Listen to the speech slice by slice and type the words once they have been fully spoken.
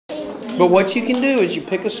But what you can do is you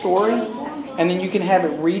pick a story, and then you can have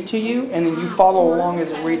it read to you, and then you follow along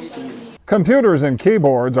as it reads to you. Computers and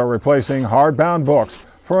keyboards are replacing hardbound books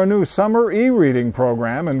for a new summer e-reading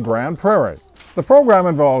program in Grand Prairie. The program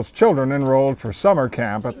involves children enrolled for summer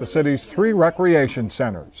camp at the city's 3 recreation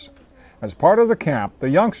centers. As part of the camp, the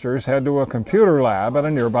youngsters head to a computer lab at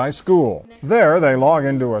a nearby school. There, they log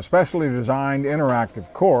into a specially designed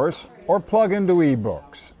interactive course or plug into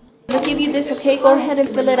e-books. I'll give you this, okay? Go ahead and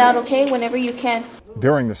fill it out, okay, whenever you can.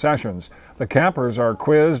 During the sessions, the campers are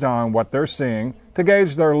quizzed on what they're seeing to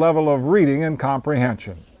gauge their level of reading and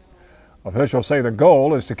comprehension. Officials say the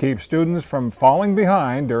goal is to keep students from falling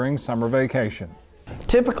behind during summer vacation.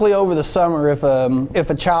 Typically over the summer, if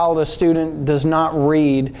a child, a student, does not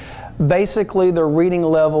read, basically their reading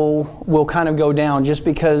level will kind of go down just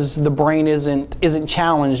because the brain isn't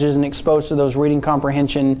challenged, isn't exposed to those reading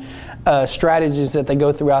comprehension strategies that they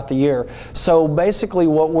go throughout the year. So basically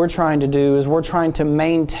what we're trying to do is we're trying to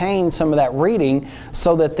maintain some of that reading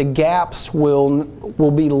so that the gaps will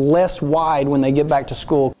be less wide when they get back to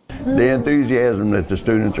school. The enthusiasm that the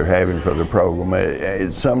students are having for the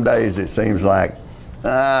program, some days it seems like,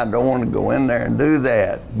 I don't want to go in there and do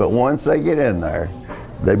that. But once they get in there,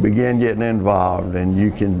 they begin getting involved, and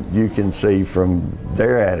you can see from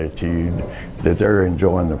their attitude that they're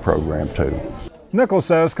enjoying the program too. Nichols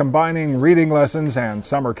says combining reading lessons and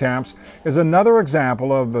summer camps is another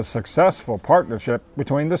example of the successful partnership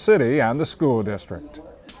between the city and the school district.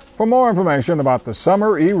 For more information about the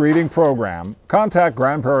summer e-reading program, contact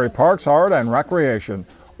Grand Prairie Parks, Art and Recreation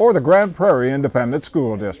or the Grand Prairie Independent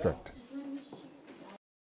School District.